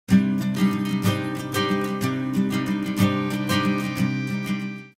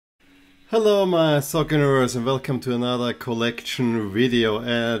Hello my soccer universe and welcome to another collection video.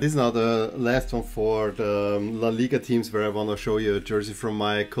 This is now the last one for the La Liga teams where I want to show you a jersey from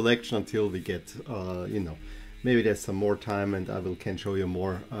my collection until we get, maybe there's some more time and can show you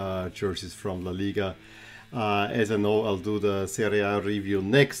more jerseys from La Liga. As I know, I'll do the Serie A review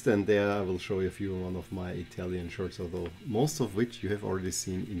next, and there I will show you a few one of my Italian shirts, although most of which you have already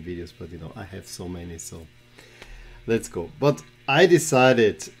seen in videos, but I have so many, so let's go. But I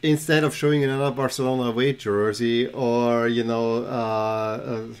decided, instead of showing another Barcelona away jersey or,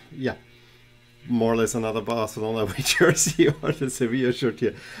 more or less another Barcelona away jersey or the Sevilla shirt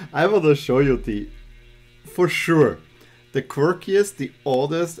here, I want to show you for sure, the quirkiest, the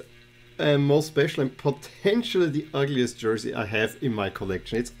oddest, and most special and potentially the ugliest jersey I have in my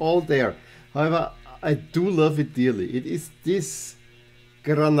collection. It's all there. However, I do love it dearly. It is this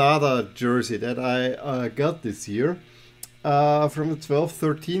Granada jersey that I got this year. From the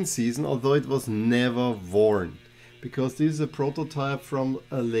 12-13 season, although it was never worn, because this is a prototype from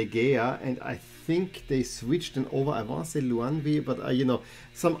Legea, and I think they switched it over, I want to say Luanvi, but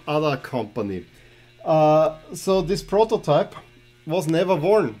some other company. So this prototype was never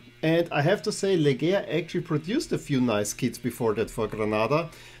worn, and I have to say Legea actually produced a few nice kits before that for Granada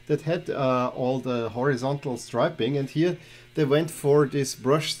that had all the horizontal striping, and here they went for this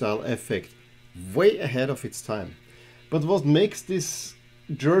brush style effect, way ahead of its time. But what makes this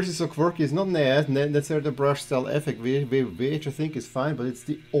jersey so quirky is not necessarily the brush style effect, which I think is fine, but it's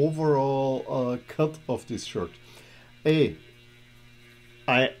the overall cut of this shirt.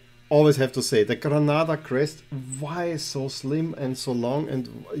 I always have to say, the Granada crest, why is so slim and so long,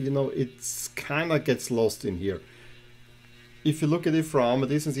 and it's kind of gets lost in here. If you look at it from a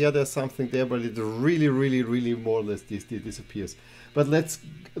distance, yeah, there's something there, but it really more or less disappears. But let's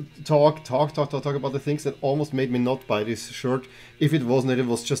talk about the things that almost made me not buy this shirt. If it wasn't, it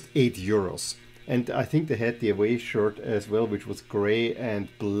was just €8. And I think they had the away shirt as well, which was gray and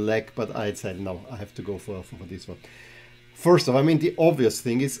black, but I said no, I have to go for this one. First off, the obvious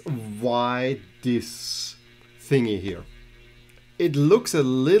thing is, why this thingy here? It looks a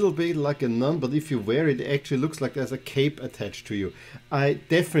little bit like a nun, but if you wear it, it actually looks like there's a cape attached to you. I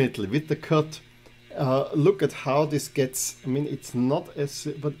definitely, with the cut, look at how this gets. It's not as,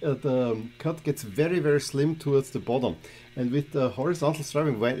 but the cut gets very slim towards the bottom. And with the horizontal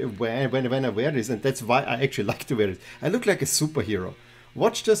striping, when I wear this, and that's why I actually like to wear it, I look like a superhero.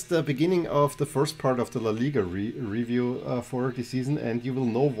 Watch just the beginning of the first part of the La Liga review for this season, and you will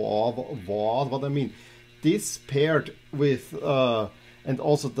know what I mean. This paired with, and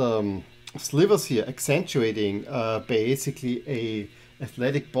also the slivers here, accentuating basically a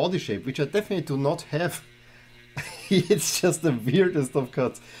athletic body shape, which I definitely do not have. It's just the weirdest of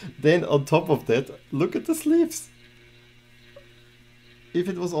cuts. Then on top of that, look at the sleeves. If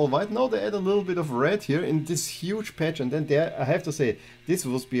it was all white, no, they add a little bit of red here in this huge patch, and then there, I have to say, this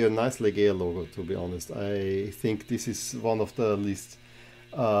would be a nice Legea logo, to be honest. I think this is one of the least,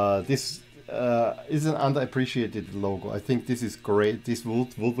 this is an underappreciated logo. I think this is great. This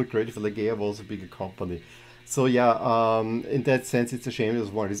would be great if Legea was a bigger company. So yeah, in that sense, it's a shame it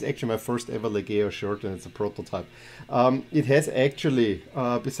was worn. It's actually my first ever Legea shirt, and it's a prototype. It has actually,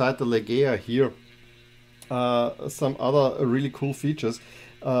 beside the Legea here, some other really cool features.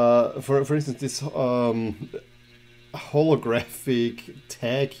 For instance, this holographic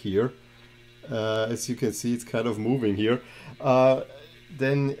tag here. As you can see, it's kind of moving here.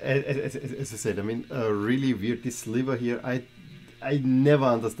 Then, as I said, really weird. This sliver here, I never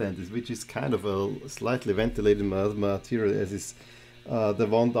understand this, which is kind of a slightly ventilated material, as is the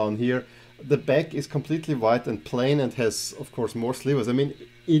one down here. The back is completely white and plain and has, of course, more slivers.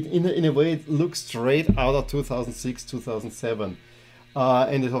 In a way, it looks straight out of 2006, 2007.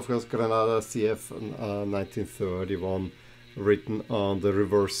 And it, of course, Granada CF 1931 written on the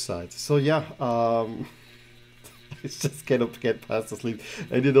reverse side. So yeah, it's just cannot get past the sleeve.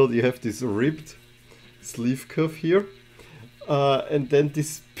 And you have this ribbed sleeve cuff here. And then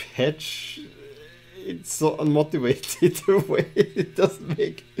this patch, it's so unmotivated the way it doesn't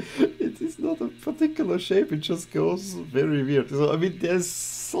make, it is not a particular shape, it just goes very weird. So there's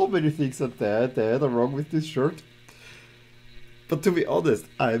so many things that are wrong with this shirt. But to be honest,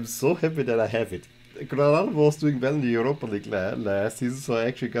 I'm so happy that I have it. Granada was doing well in the Europa League last season, so I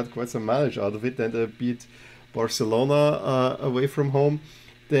actually got quite some mileage out of it, and I beat Barcelona away from home.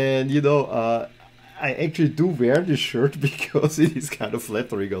 Then, I actually do wear this shirt because it is kind of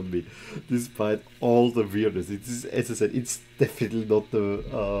flattering on me, despite all the weirdness. It is, as I said, it's definitely not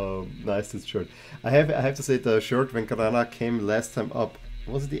the nicest shirt. I have to say, the shirt when Granada came last time up,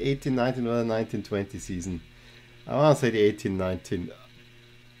 was it the 18-19 or the 19-20 season? I want to say the 18-19.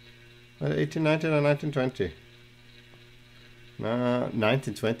 1819 or 1920?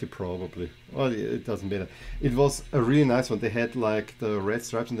 1920 probably. Well, it doesn't matter. It was a really nice one. They had like the red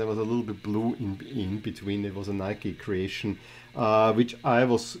stripes and there was a little bit blue in between. It was a Nike creation, which I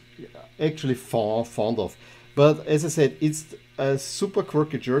was actually fond of. But as I said, it's a super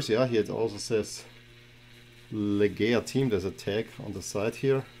quirky jersey. Here it also says Legea Team. There's a tag on the side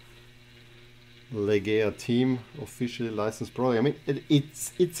here. Legea Team, officially licensed product. I mean,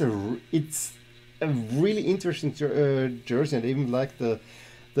 it's a really interesting jersey, and even like the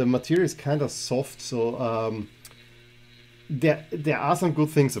material is kind of soft. So there are some good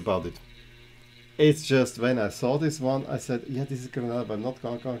things about it. It's just when I saw this one, I said, yeah, this is Granada, but I'm not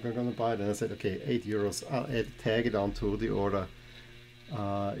gonna buy it. And I said, okay, €8. I'll tag it onto the order.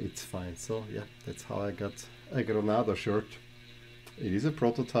 It's fine. So yeah, that's how I got a Granada shirt. It is a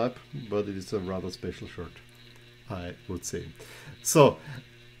prototype, but it is a rather special shirt, I would say. So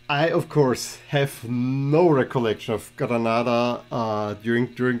I, of course, have no recollection of Granada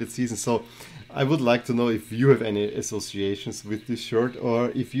during the season. So I would like to know if you have any associations with this shirt,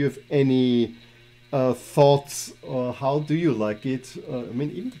 or if you have any thoughts, or how do you like it? I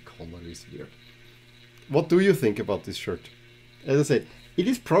mean, even the color is weird. What do you think about this shirt? As I said, it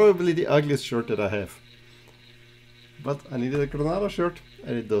is probably the ugliest shirt that I have. But I needed a Granada shirt,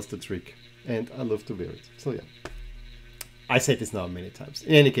 and it does the trick. And I love to wear it. So yeah. I said this now many times.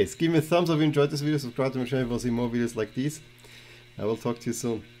 In any case, give me a thumbs up if you enjoyed this video, subscribe to my channel if you want to see more videos like these. I will talk to you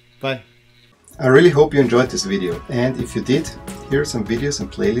soon. Bye. I really hope you enjoyed this video, and if you did, here are some videos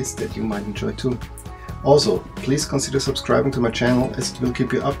and playlists that you might enjoy too. Also, please consider subscribing to my channel, as it will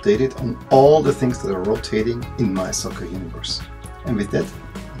keep you updated on all the things that are rotating in my soccer universe. And with that,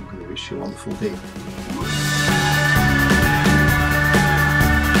 I'm going to wish you a wonderful day.